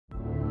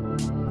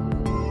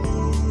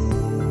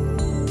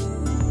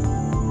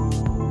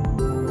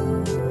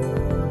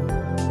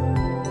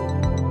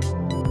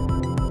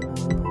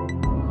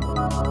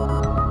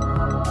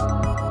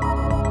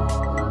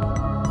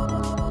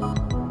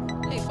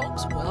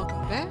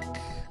Welcome back.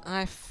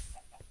 I've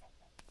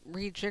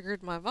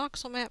rejiggered my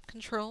voxel map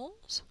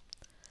controls,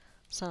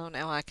 so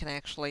now I can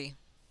actually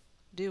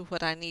do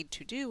what I need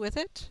to do with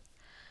it.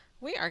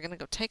 We are going to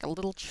go take a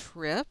little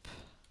trip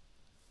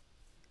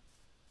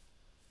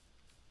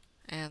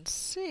and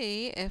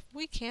see if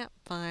we can't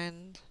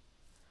find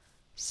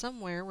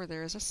somewhere where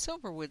there is a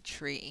Silverwood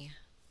tree.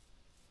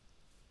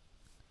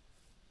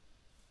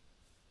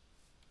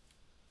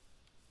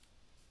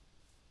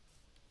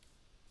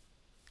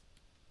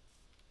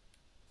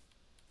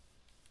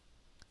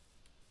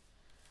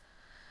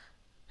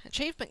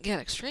 Achievement get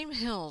Extreme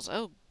Hills.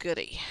 Oh,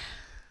 goody.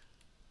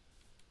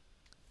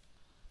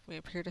 We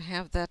appear to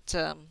have that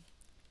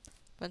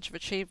bunch of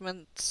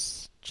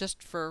achievements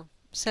just for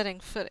setting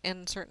foot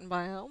in certain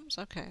biomes.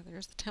 Okay,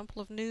 there's the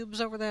Temple of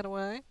Noobs over that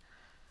way.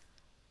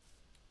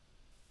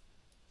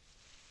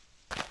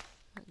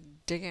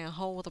 Digging a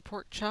hole with a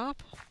pork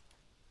chop.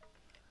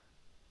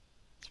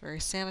 It's very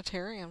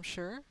sanitary, I'm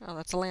sure. Oh,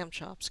 that's a lamb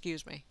chop,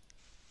 excuse me.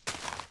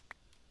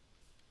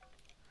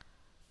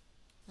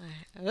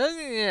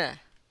 Yeah.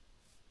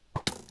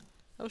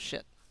 Oh,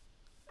 shit.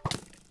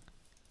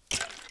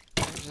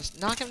 Just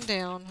knock him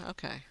down.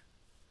 Okay.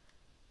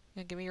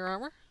 Yeah, give me your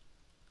armor.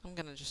 I'm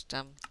gonna just,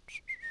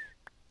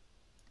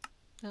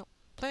 no,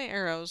 plenty of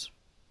arrows.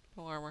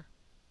 No armor.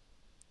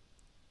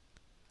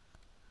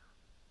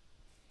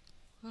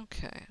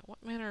 Okay,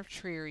 what manner of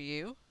tree are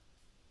you?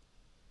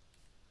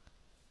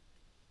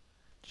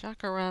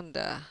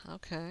 Jacaranda.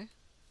 Okay.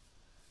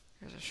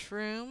 There's a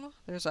shroom.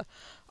 There's a...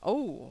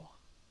 Oh!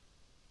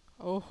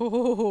 Oh, ho,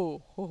 ho, ho,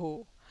 ho,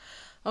 ho.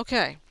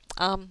 Okay.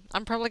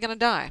 I'm probably gonna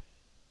die.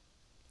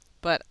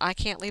 But I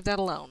can't leave that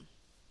alone.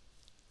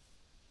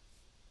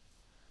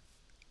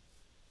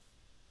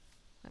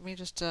 Let me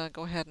just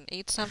go ahead and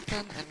eat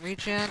something and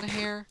regen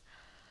here.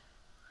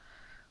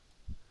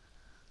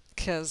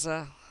 Because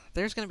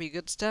there's going to be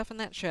good stuff in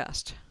that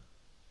chest.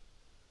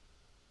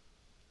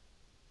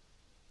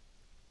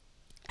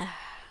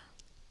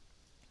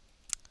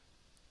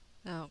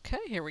 Okay,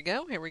 here we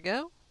go, here we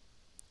go.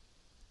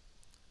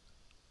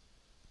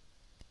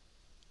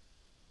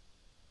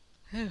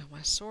 Whew,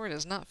 my sword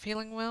is not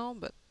feeling well,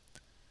 but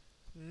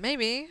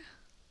maybe,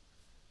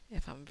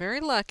 if I'm very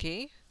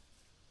lucky,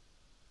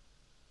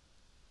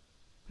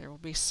 there will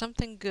be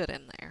something good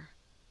in there.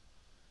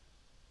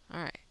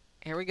 Alright,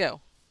 here we go.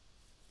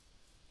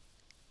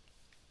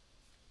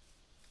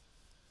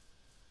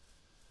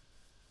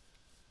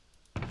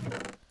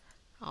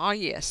 Oh,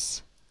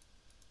 yes.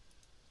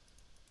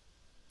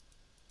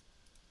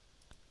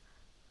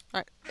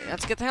 Alright,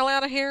 let's get the hell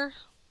out of here.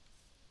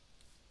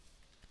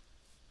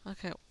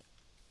 Okay,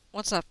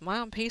 what's up? Am I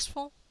on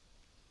peaceful?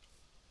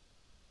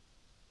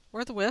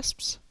 Where are the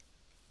wisps?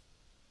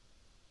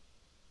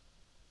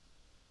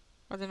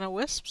 Are there no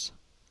wisps?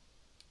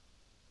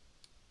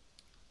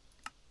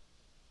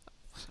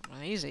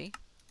 Something easy.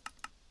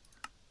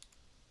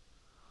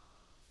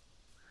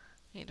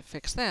 Need to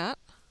fix that.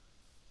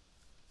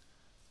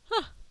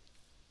 Huh.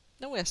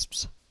 No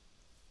wisps.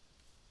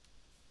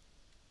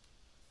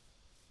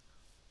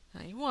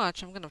 Now you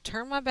watch, I'm going to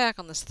turn my back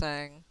on this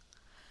thing,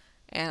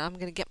 and I'm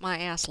going to get my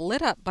ass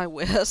lit up by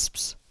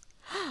wisps.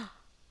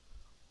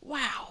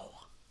 Wow!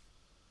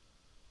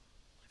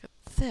 Look at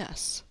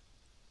this.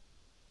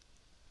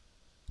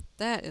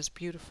 That is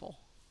beautiful.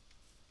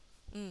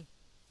 That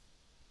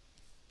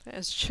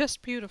is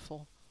just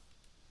beautiful.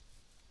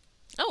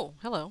 Oh,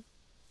 hello.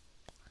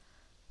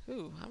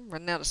 Ooh, I'm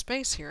running out of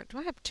space here. Do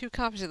I have 2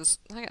 copies of this?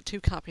 I got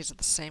 2 copies of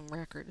the same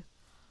record.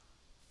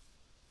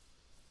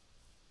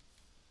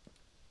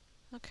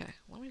 Okay,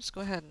 let me just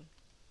go ahead and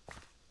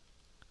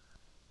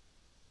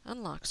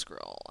unlock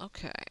scroll.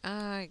 Okay,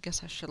 I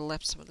guess I should have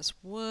left some of this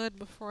wood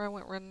before I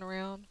went running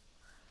around.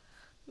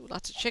 Ooh,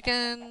 lots of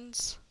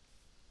chickens.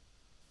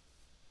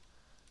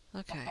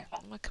 Okay,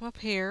 I'm gonna come up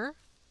here.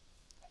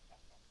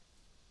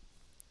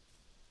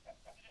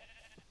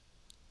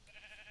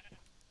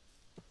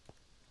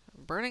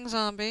 Burning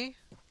zombie.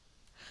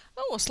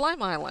 Oh, a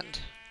slime island.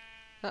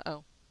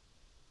 Uh-oh.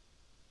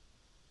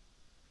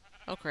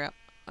 Oh, crap.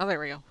 Oh, there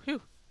we go.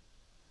 Whew.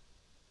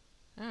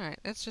 Alright,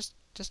 it's just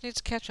needs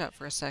to catch up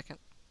for a second.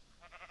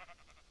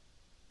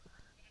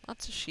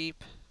 Lots of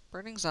sheep.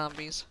 Burning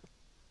zombies.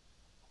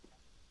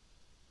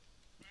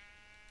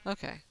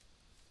 Okay.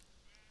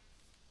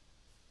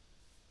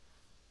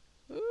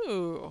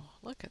 Ooh,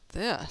 look at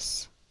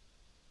this.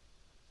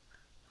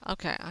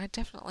 Okay, I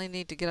definitely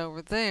need to get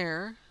over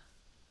there.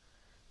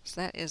 So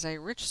that is a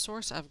rich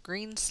source of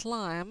green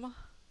slime,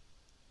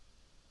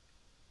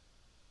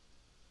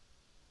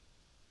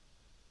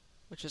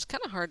 which is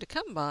kind of hard to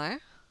come by.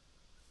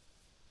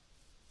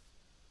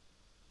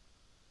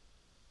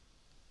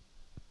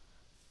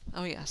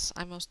 Oh yes,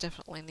 I most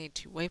definitely need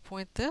to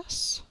waypoint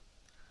this.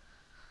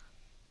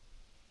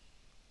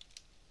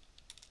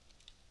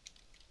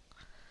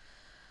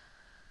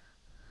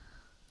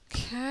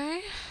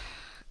 Okay,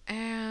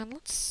 and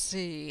let's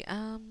see,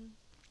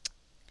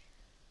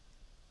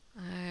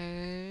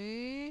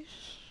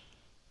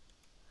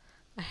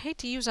 I hate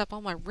to use up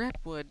all my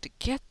redwood to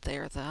get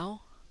there,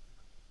 though.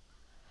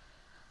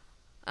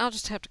 I'll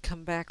just have to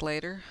come back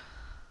later.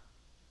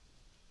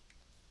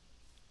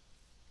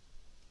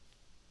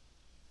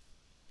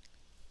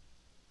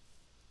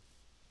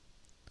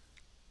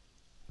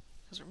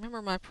 Because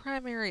remember, my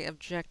primary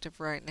objective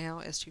right now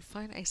is to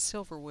find a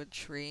Silverwood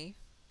tree.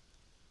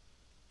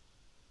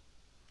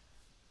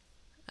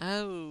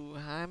 Oh,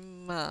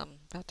 I'm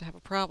about to have a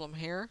problem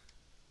here.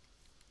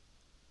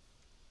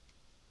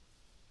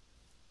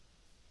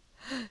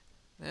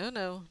 No,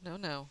 no, no,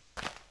 no.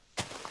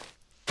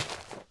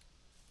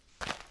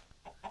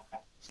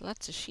 So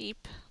lots of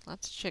sheep,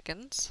 lots of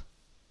chickens,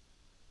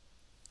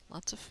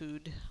 lots of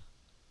food,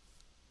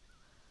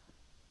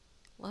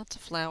 lots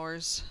of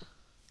flowers.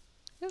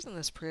 Isn't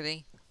this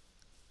pretty?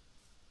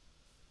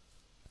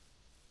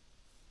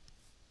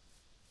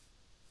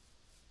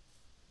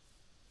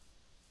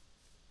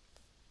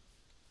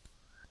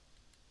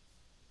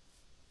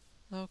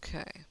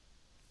 Okay.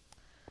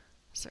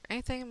 Is there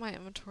anything in my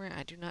inventory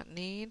I do not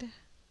need?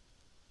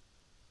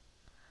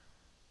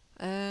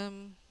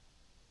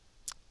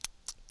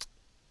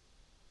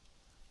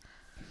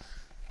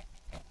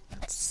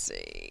 Let's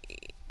see.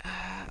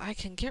 I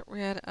can get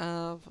rid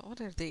of, what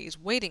are these?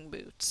 Wading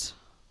boots.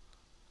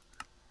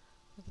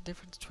 What the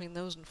difference between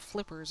those and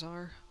flippers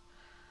are.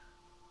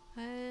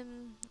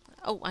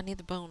 Oh, I need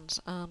the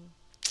bones. Get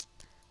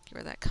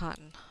rid of that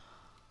cotton.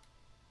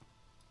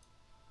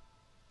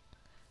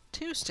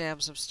 2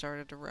 stabs have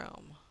started to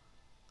roam.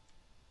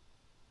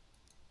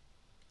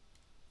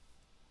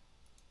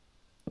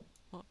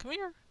 Well, come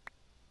here.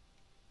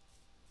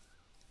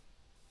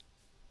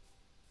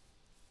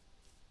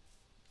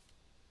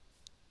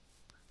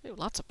 Ooh,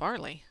 lots of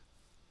barley.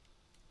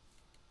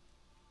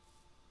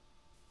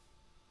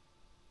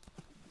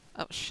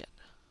 Oh, shit.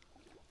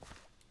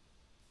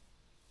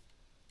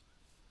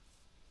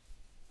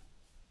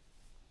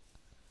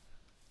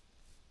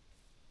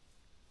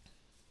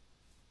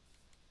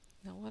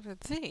 Now, what are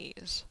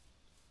these?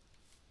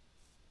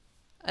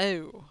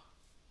 Oh.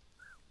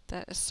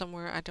 That is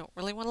somewhere I don't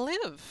really want to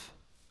live.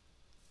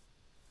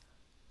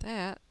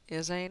 That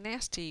is a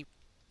nasty,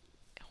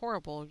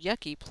 horrible,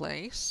 yucky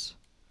place.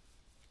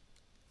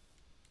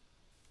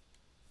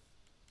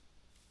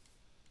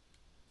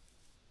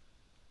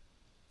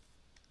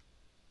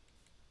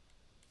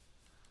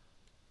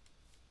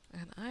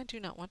 And I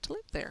do not want to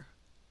live there.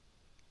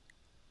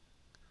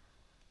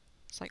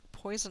 It's like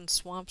poison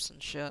swamps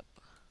and shit.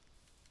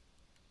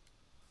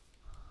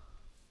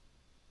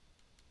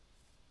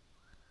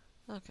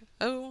 Okay.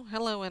 Oh,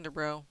 hello,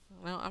 Enderbro.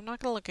 No, I'm not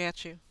gonna look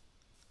at you.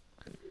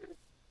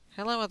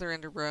 Hello, other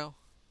Enderbro.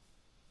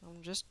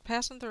 I'm just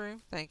passing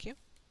through. Thank you.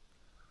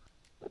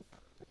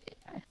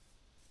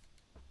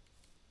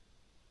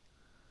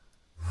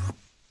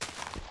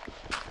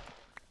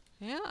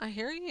 Yeah, I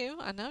hear you.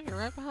 I know you're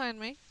right behind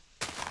me.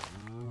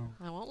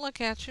 I won't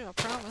look at you, I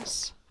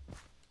promise.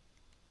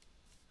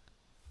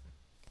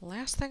 The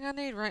last thing I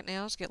need right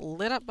now is to get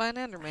lit up by an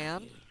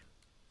Enderman.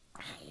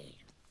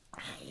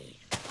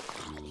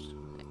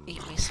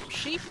 Eat me some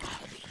sheep.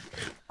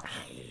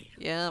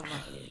 Yum.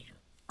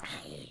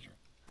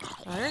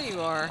 Oh, there you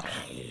are.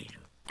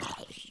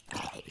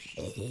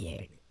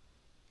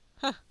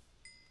 Huh.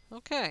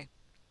 Okay.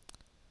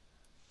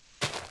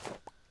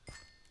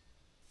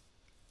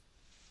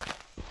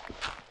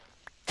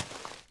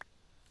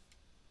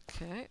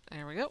 Okay,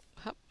 there we go.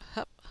 Hup,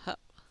 hup, hup.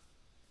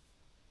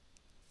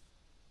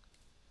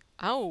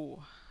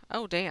 Oh.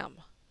 Oh, damn.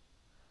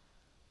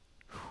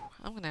 Whew.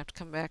 I'm gonna have to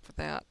come back for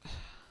that.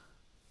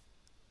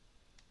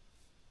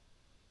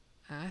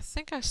 I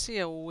think I see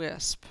a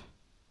wisp.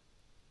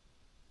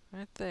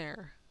 Right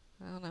there.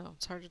 I don't know.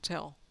 It's hard to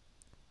tell.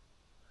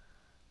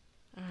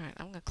 Alright,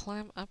 I'm gonna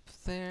climb up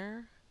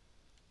there.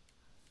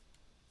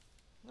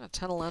 I'm gonna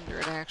tunnel under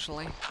it,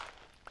 actually.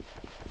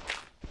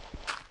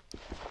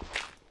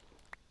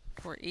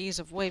 For ease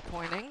of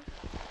waypointing.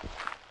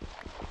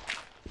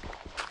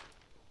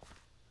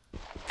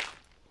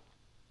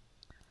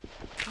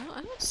 Oh,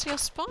 I don't see a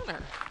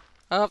spawner.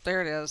 Oh,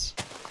 there it is.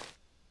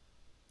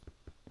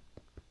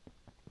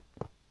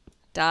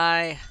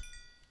 Die.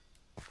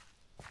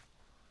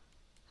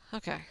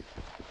 Okay.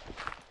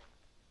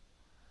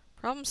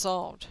 Problem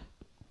solved.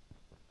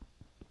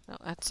 No,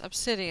 that's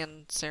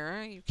obsidian,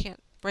 Sarah. You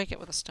can't break it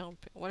with a stone.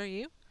 What are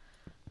you?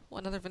 Oh,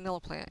 another vanilla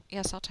plant.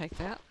 Yes, I'll take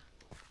that.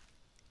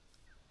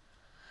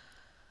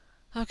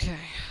 Okay,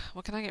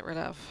 what can I get rid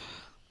of?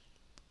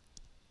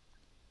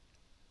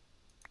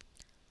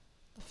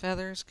 The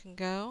feathers can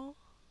go.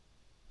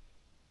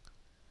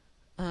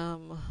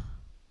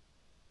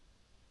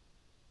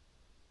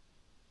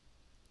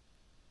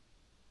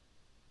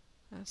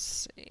 Let's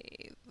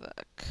see. The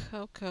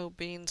cocoa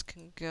beans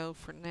can go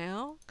for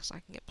now, because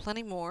I can get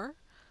plenty more.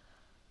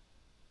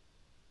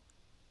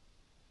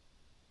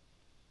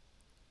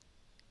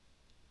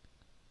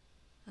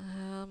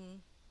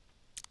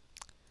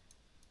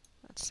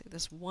 Let's see.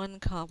 This one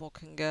cobble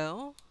can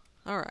go.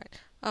 Alright.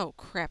 Oh,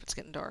 crap. It's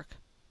getting dark.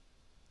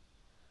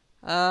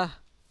 Oh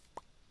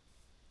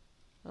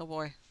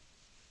boy.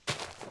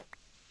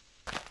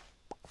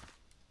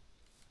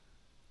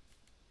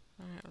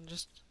 Alright, I'm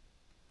just...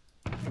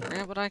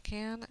 grab what I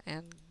can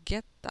and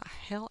get the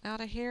hell out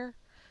of here.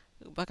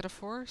 Ooh, bucket of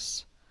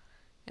force.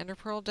 Ender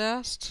pearl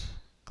dust.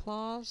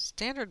 Claws.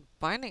 Standard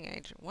binding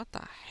agent. What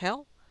the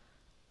hell?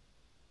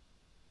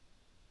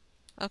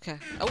 Okay.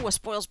 Oh, a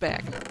spoils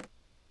bag.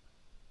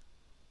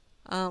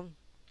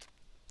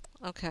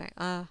 Okay.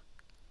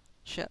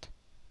 Shit.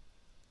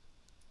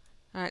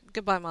 Alright,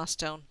 goodbye, moss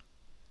stone.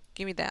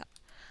 Give me that.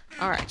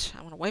 Alright,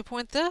 I'm gonna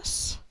waypoint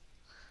this.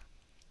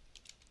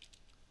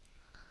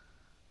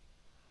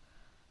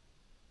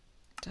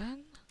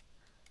 Done.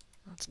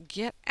 Let's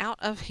get out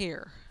of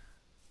here.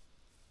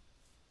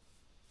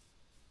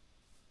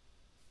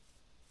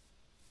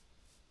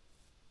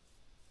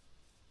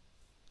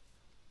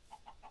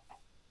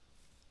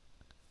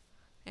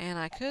 And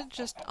I could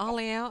just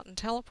ollie out and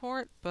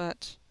teleport,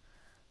 but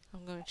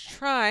I'm going to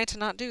try to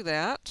not do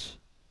that.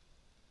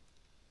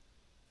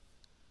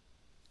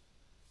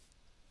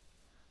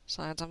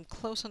 Besides, I'm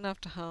close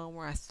enough to home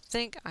where I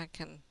think I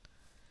can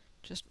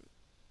just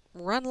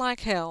run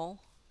like hell.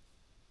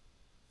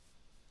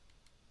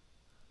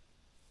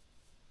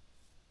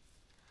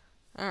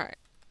 Alright.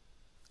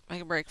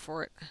 Make a break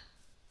for it.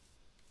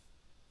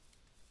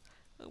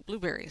 Ooh,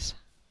 blueberries.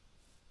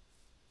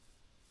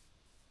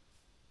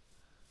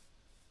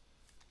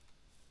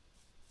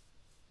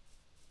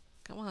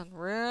 Come on,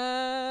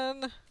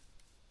 run!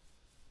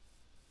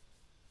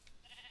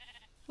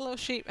 Hello,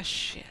 sheep.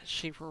 Shit,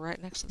 sheep were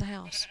right next to the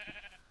house.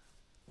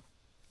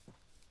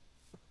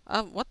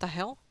 What the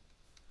hell?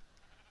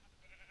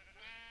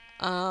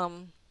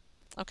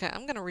 Okay,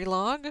 I'm gonna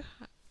relog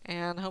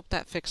and hope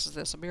that fixes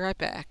this. I'll be right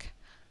back.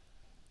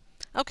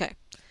 Okay.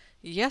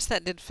 Yes,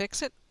 that did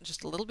fix it.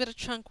 Just a little bit of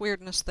chunk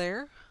weirdness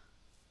there.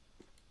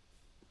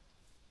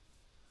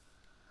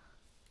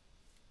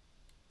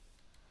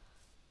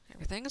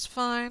 Everything is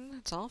fine.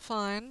 It's all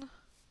fine.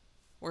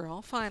 We're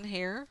all fine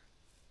here.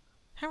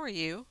 How are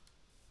you?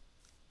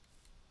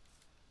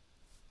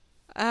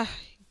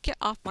 Get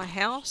off my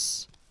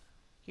house,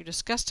 you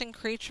disgusting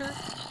creature.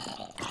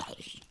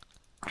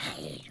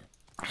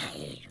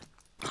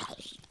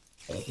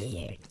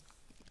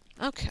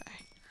 Okay.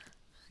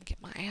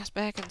 Get my ass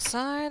back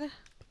inside.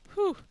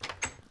 Whew.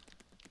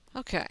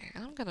 Okay,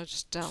 I'm gonna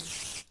just, put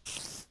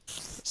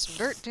some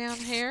dirt down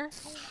here.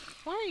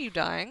 Why are you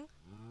dying?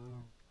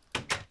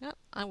 Yep,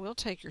 I will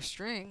take your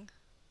string.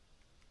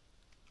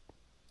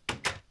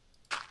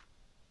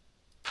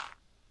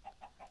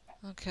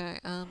 Okay,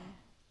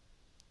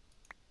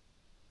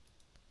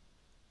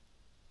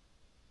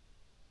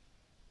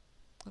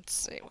 let's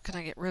see, what can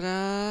I get rid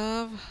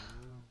of?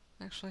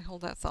 Actually,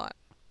 hold that thought.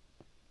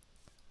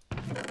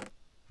 I'm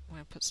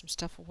gonna put some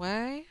stuff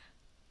away.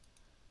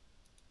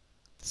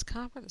 This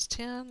copper, this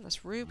tin,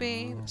 this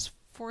ruby, this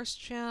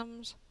forest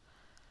gems,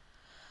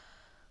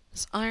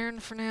 this iron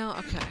for now.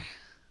 Okay.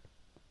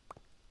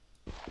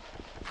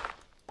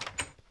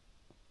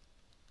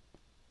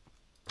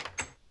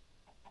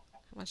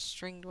 How much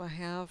string do I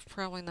have?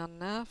 Probably not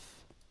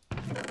enough.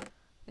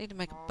 Need to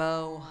make a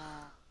bow.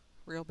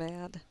 Real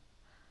bad.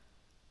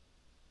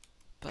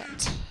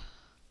 But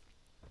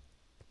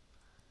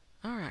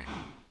alright.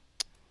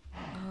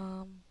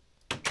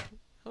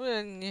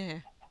 Yeah.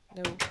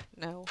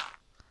 No.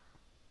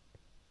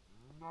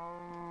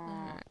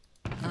 Alright.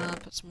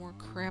 Put some more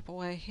crap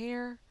away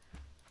here.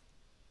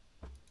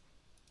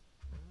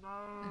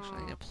 Actually,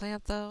 I need to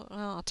plant though.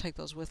 Well, I'll take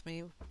those with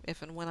me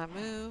if and when I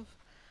move.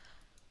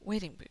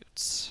 Wading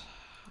boots.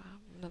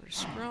 Another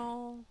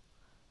scroll.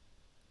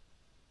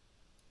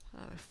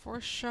 Another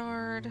force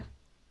shard.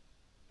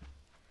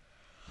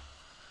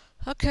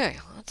 Okay,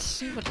 let's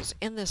see what is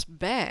in this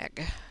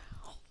bag.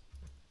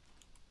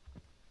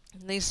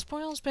 These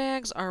spoils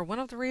bags are one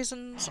of the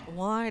reasons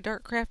why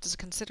Darkcraft is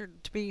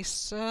considered to be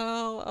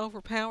so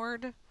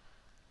overpowered.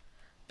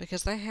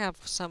 Because they have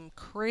some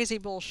crazy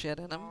bullshit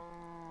in them.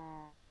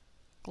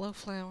 Glow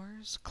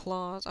flowers,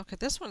 claws. Okay,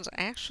 this one's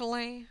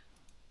actually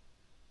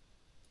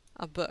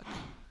a book.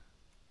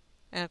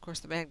 And of course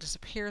the bag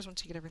disappears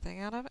once you get everything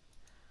out of it.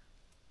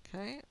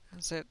 Okay,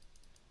 is it...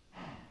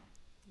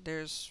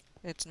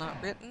 It's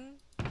not written.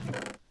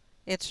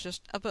 It's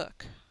just a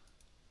book.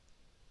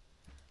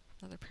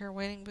 Another pair of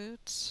wading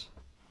boots.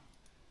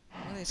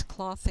 One of these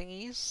claw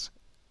thingies.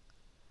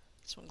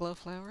 This one, glow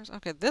flowers.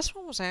 Okay, this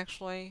one was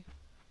actually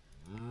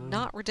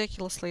not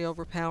ridiculously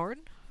overpowered.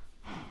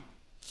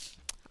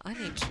 I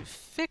need to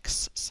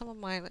fix some of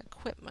my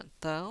equipment,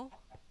 though.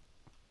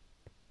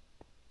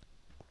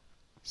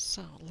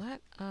 So,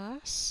 let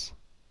us...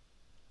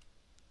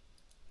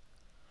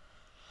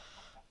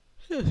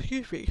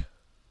 Excuse me.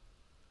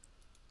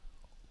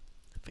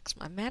 Fix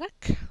my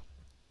medic.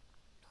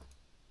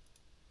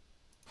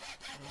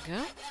 There we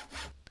go.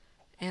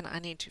 And I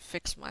need to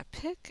fix my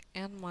pick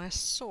and my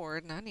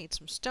sword, and I need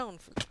some stone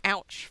for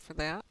ouch for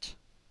that.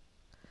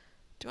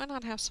 Do I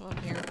not have some up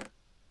here?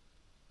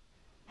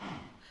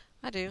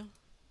 I do.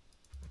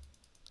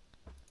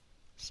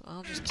 So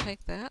I'll just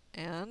take that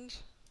and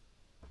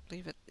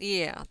leave it.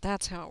 Yeah,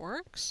 that's how it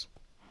works.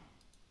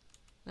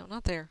 No,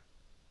 not there.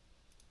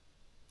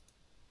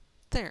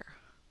 There.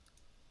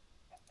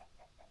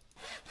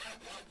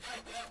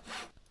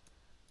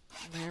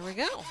 There we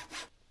go.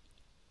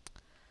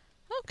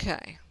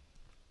 Okay.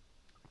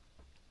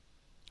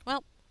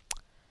 Well,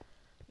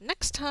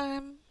 next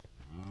time,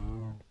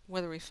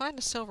 whether we find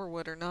a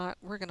Silverwood or not,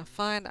 we're going to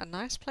find a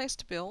nice place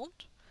to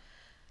build.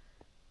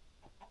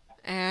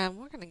 And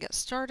we're going to get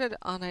started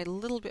on a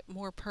little bit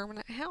more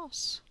permanent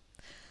house.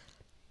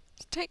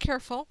 Take care,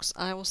 folks.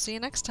 I will see you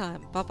next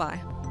time.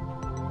 Bye-bye.